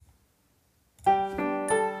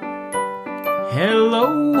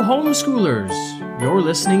Hello, homeschoolers! You're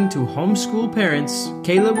listening to Homeschool Parents,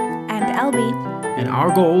 Caleb and Elby, and our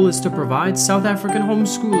goal is to provide South African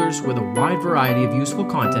homeschoolers with a wide variety of useful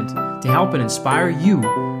content to help and inspire you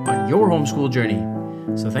on your homeschool journey.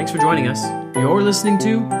 So thanks for joining us. You're listening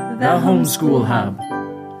to The Homeschool Hub.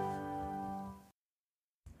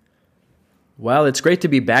 Well, it's great to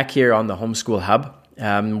be back here on the Homeschool Hub.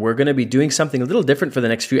 We're going to be doing something a little different for the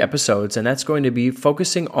next few episodes, and that's going to be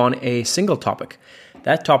focusing on a single topic.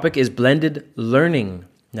 That topic is blended learning.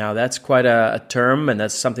 Now, that's quite a term, and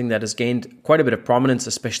that's something that has gained quite a bit of prominence,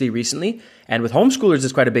 especially recently. And with homeschoolers,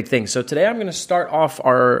 it's quite a big thing. So today I'm going to start off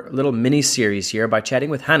our little mini-series here by chatting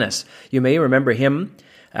with Hannes. You may remember him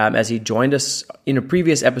as he joined us in a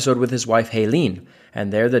previous episode with his wife, Haylene.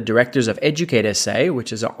 And they're the directors of Educ8 SA,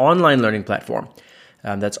 which is an online learning platform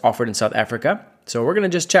that's offered in South Africa. So we're going to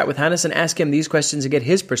just chat with Hannes and ask him these questions and get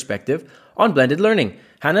his perspective on blended learning.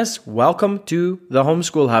 Hannes, welcome to the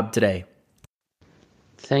Homeschool Hub today.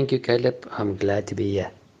 Thank you, Caleb. I'm glad to be here.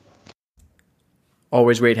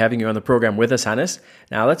 Always great having you on the program with us, Hannes.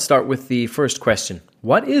 Now let's start with the first question.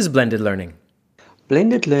 What is blended learning?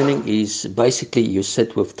 Blended learning is basically you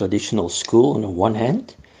sit with traditional school on the one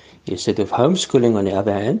hand, you sit with homeschooling on the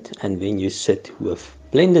other hand, and then you sit with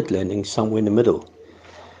blended learning somewhere in the middle.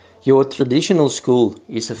 Your traditional school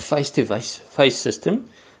is a face-to-face system,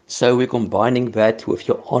 so we're combining that with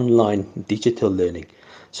your online digital learning.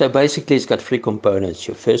 So basically it's got three components.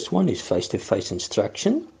 Your first one is face-to-face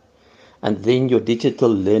instruction, and then your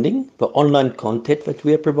digital learning, the online content that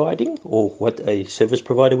we are providing or what a service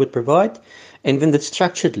provider would provide, and then the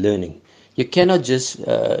structured learning. You cannot just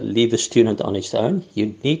leave the student on its own.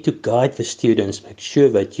 You need to guide the students, make sure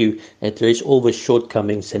that you address all the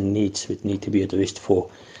shortcomings and needs that need to be addressed for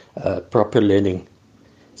proper learning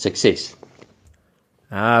success.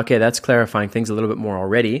 Okay, that's clarifying things a little bit more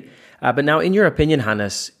already. But now, in your opinion,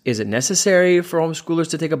 Hannes, is it necessary for homeschoolers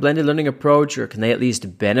to take a blended learning approach, or can they at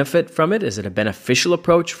least benefit from it? Is it a beneficial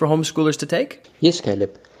approach for homeschoolers to take? Yes,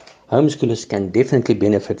 Caleb. Homeschoolers can definitely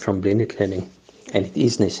benefit from blended learning, and it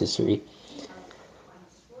is necessary.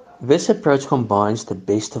 This approach combines the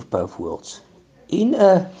best of both worlds. In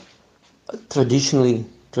a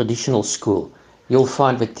traditional school, you'll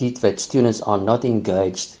find that students are not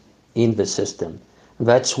engaged in the system.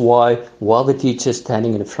 That's why while the teacher's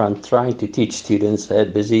standing in the front trying to teach students, they're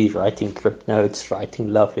busy writing script notes,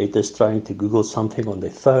 writing love letters, trying to Google something on their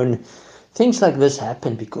phone. Things like this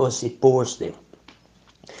happen because it bores them.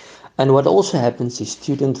 And what also happens is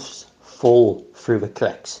students fall through the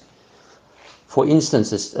cracks. For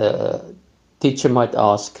instance, a teacher might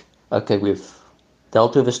ask, okay, we've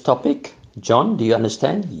dealt with this topic. John, do you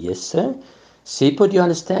understand? Yes, sir. Sipo, do you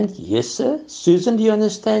understand? Yes, sir. Susan, do you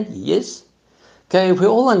understand? Yes. Okay, if we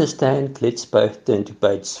all understand, let's both turn to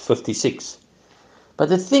page 56. But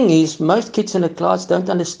the thing is, most kids in the class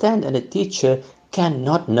don't understand, and a teacher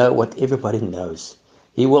cannot know what everybody knows.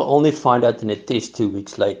 He will only find out in a test 2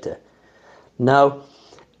 weeks later. Now,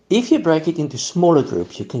 if you break it into smaller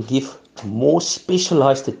groups, you can give more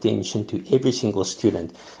specialized attention to every single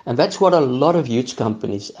student. And that's what a lot of youth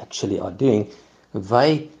companies actually are doing.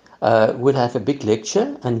 They would have a big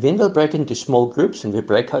lecture, and then they'll break it into small groups and the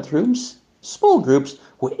breakout rooms, small groups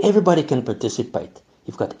where everybody can participate.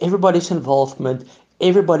 You've got everybody's involvement,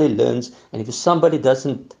 everybody learns, and if somebody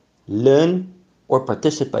doesn't learn or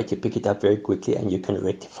participate, you pick it up very quickly and you can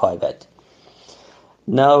rectify that.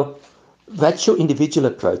 Now, that's your individual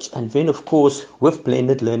approach. And then, of course, with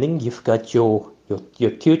blended learning, you've got your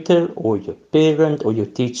tutor or your parent or your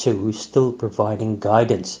teacher who's still providing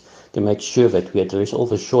guidance to make sure that we address all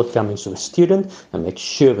the shortcomings of a student and make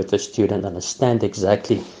sure that the student understands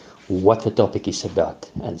exactly what the topic is about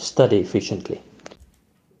and study efficiently.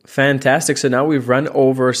 Fantastic. So now we've run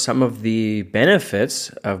over some of the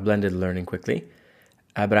benefits of blended learning quickly,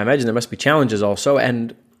 but I imagine there must be challenges also.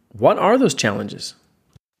 And what are those challenges?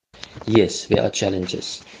 Yes, there are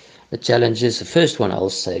challenges. The first one I'll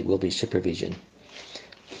say will be supervision.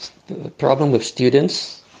 The problem with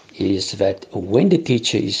students is that when the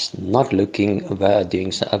teacher is not looking, they are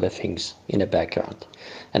doing some other things in the background,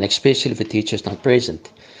 and especially if the teacher is not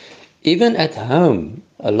present. Even at home,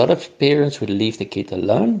 a lot of parents would leave the kid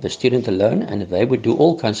alone, the student alone, and they would do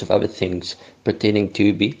all kinds of other things pretending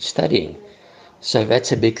to be studying. So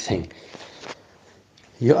that's a big thing.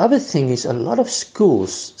 Your other thing is a lot of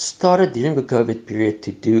schools started during the COVID period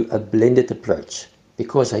to do a blended approach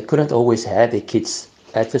because they couldn't always have their kids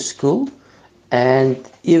at the school, and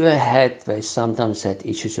they sometimes had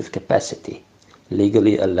issues of capacity,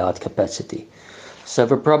 legally allowed capacity. So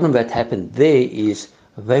the problem that happened there is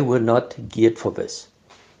they were not geared for this.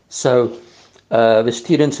 So The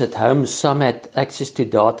students at home, some had access to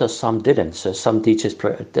data, some didn't. So some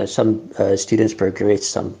students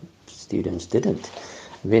progressed, some students didn't.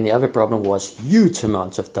 Then the other problem was huge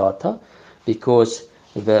amounts of data because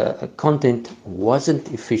the content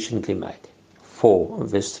wasn't efficiently made for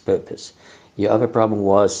this purpose. The other problem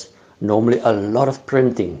was normally a lot of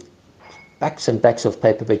printing, packs and packs of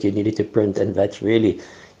paper that you needed to print, and that really,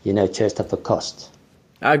 chased up the cost.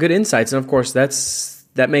 Good insights, and of course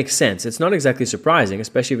that makes sense. It's not exactly surprising,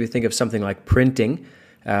 especially if you think of something like printing.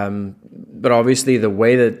 But obviously the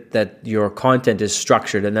way that your content is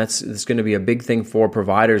structured, and that's going to be a big thing for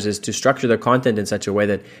providers, is to structure their content in such a way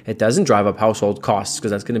that it doesn't drive up household costs,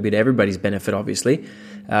 because that's going to be to everybody's benefit, obviously.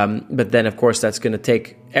 But then, of course, that's going to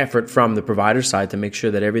take effort from the provider side to make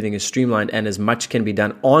sure that everything is streamlined and as much can be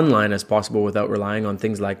done online as possible without relying on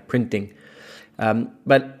things like printing.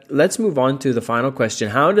 But let's move on to the final question.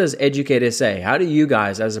 How does Educ8 SA, how do you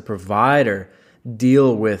guys as a provider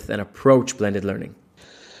deal with and approach blended learning?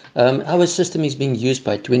 Our system is being used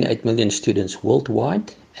by 28 million students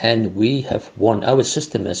worldwide, and our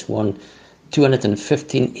system has won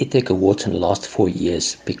 215 Educ8 awards in the last 4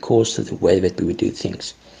 years because of the way that we do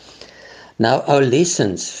things. Now, our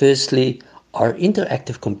lessons, firstly, are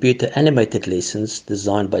interactive computer animated lessons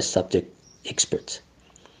designed by subject experts.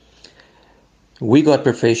 We got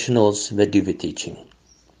professionals that do the teaching.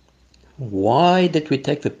 Why did we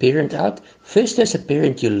take the parent out? First, as a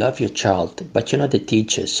parent, you love your child, but you're not a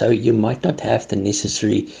teacher, so you might not have the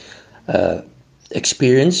necessary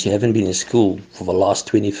experience. You haven't been in school for the last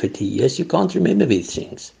 20, 30 years. You can't remember these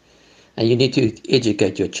things. And you need to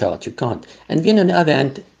educate your child. You can't. And then on the other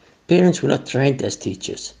hand, parents were not trained as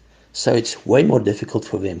teachers, so it's way more difficult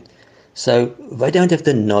for them. So they don't have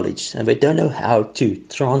the knowledge, and they don't know how to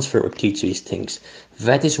transfer or teach these things.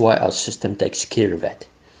 That is why our system takes care of that.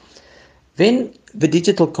 Then the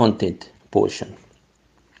digital content portion.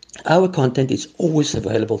 Our content is always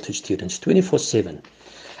available to students 24/7,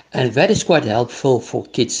 and that is quite helpful for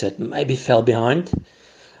kids that maybe fell behind.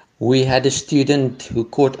 We had a student who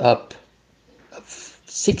caught up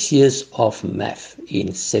 6 years of math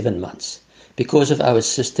in 7 months. Because of our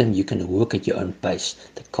system, you can work at your own pace.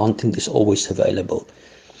 The content is always available,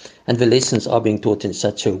 and the lessons are being taught in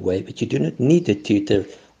such a way that you do not need a tutor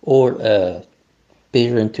or a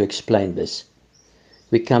parent to explain this.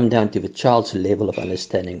 We come down to the child's level of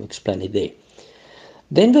understanding. We explain it there.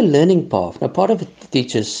 Then the learning path. Now, part of the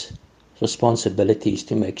teacher's responsibility is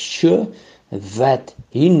to make sure that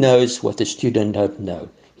he knows what the student don't know.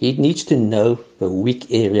 He needs to know the weak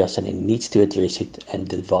areas, and he needs to address it and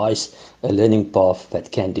devise a learning path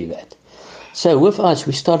that can do that. So with us,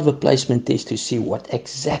 we start with a placement test to see what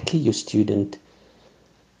exactly your student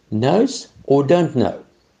knows or don't know.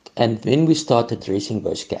 And then we start addressing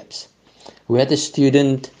those gaps. We had a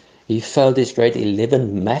student, he failed his grade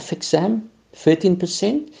 11 math exam,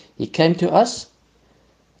 13%. He came to us.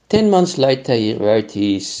 10 months later, he wrote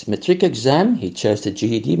his matric exam. He chose the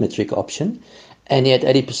GED matric option, and he had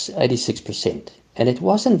 86%. And it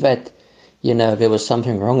wasn't that, there was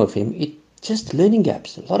something wrong with him. It just learning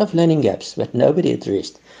gaps, a lot of learning gaps that nobody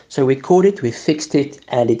addressed. So we caught it, we fixed it,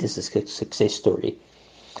 and it is a success story.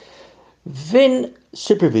 Then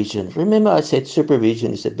supervision. Remember, I said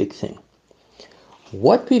supervision is a big thing.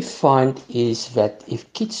 What we find is that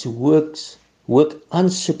if kids work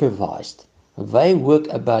unsupervised, they work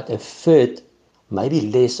about a third, maybe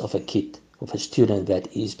less of a student that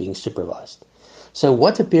is being supervised. So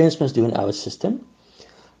what the parents must do in our system,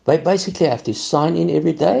 they basically have to sign in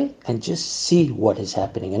every day and just see what is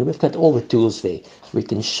happening. And we've got all the tools there. We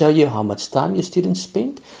can show you how much time your students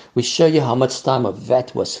spent. We show you how much time of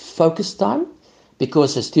that was focus time,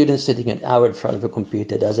 because a student sitting an hour in front of a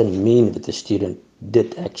computer doesn't mean that the student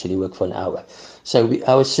did actually work for an hour. So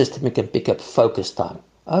our system can pick up focus time.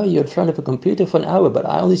 Oh, you're in front of a computer for an hour, but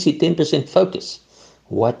I only see 10% focus.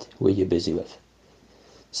 What were you busy with?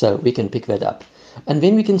 So we can pick that up. And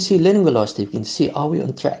then we can see learning velocity. We can see, are we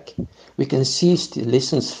on track? We can see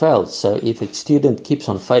lessons failed. So if a student keeps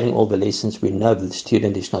on failing all the lessons, we know that the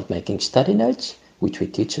student is not making study notes, which we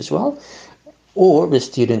teach as well, or the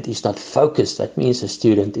student is not focused. That means the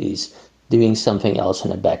student is doing something else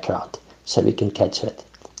in the background. So we can catch it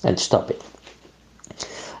and stop it.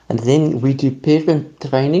 And then we do parent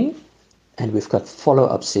training, and we've got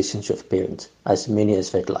follow-up sessions with parents, as many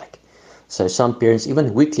as they'd like. So some parents,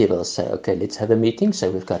 even weekly, will say, okay, let's have a meeting.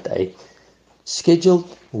 So we've got a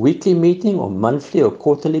scheduled weekly meeting or monthly or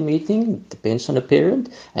quarterly meeting, depends on the parent,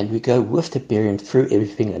 and we go with the parent through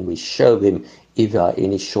everything, and we show them if there are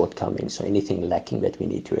any shortcomings or anything lacking that we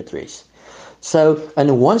need to address. So,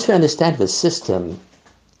 and once we understand the system,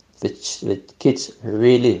 the kids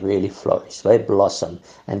really, really flourish. They blossom,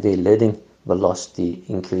 and their learning velocity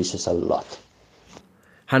increases a lot.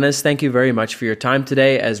 Hannes, thank you very much for your time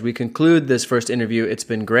today. As we conclude this first interview, it's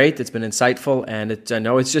been great, it's been insightful, and I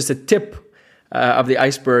know it's just a tip of the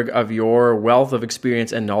iceberg of your wealth of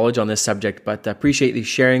experience and knowledge on this subject, but I appreciate you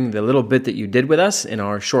sharing the little bit that you did with us in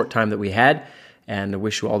our short time that we had, and I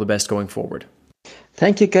wish you all the best going forward.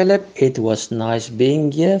 Thank you, Caleb. It was nice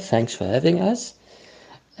being here. Thanks for having us.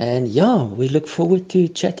 And yeah, we look forward to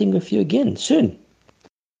chatting with you again soon.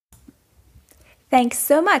 Thanks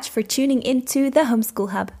so much for tuning into the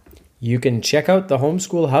Homeschool Hub. You can check out the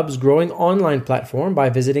Homeschool Hub's growing online platform by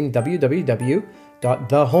visiting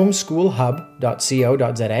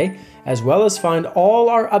www.thehomeschoolhub.co.za, as well as find all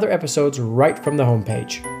our other episodes right from the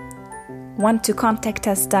homepage. Want to contact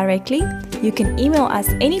us directly? You can email us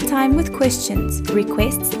anytime with questions,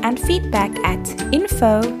 requests, and feedback at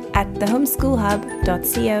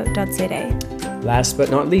info@thehomeschoolhub.co.za. Last but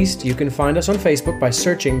not least, you can find us on Facebook by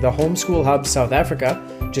searching the Homeschool Hub South Africa.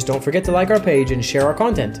 Just don't forget to like our page and share our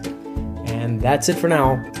content. And that's it for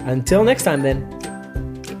now. Until next time then.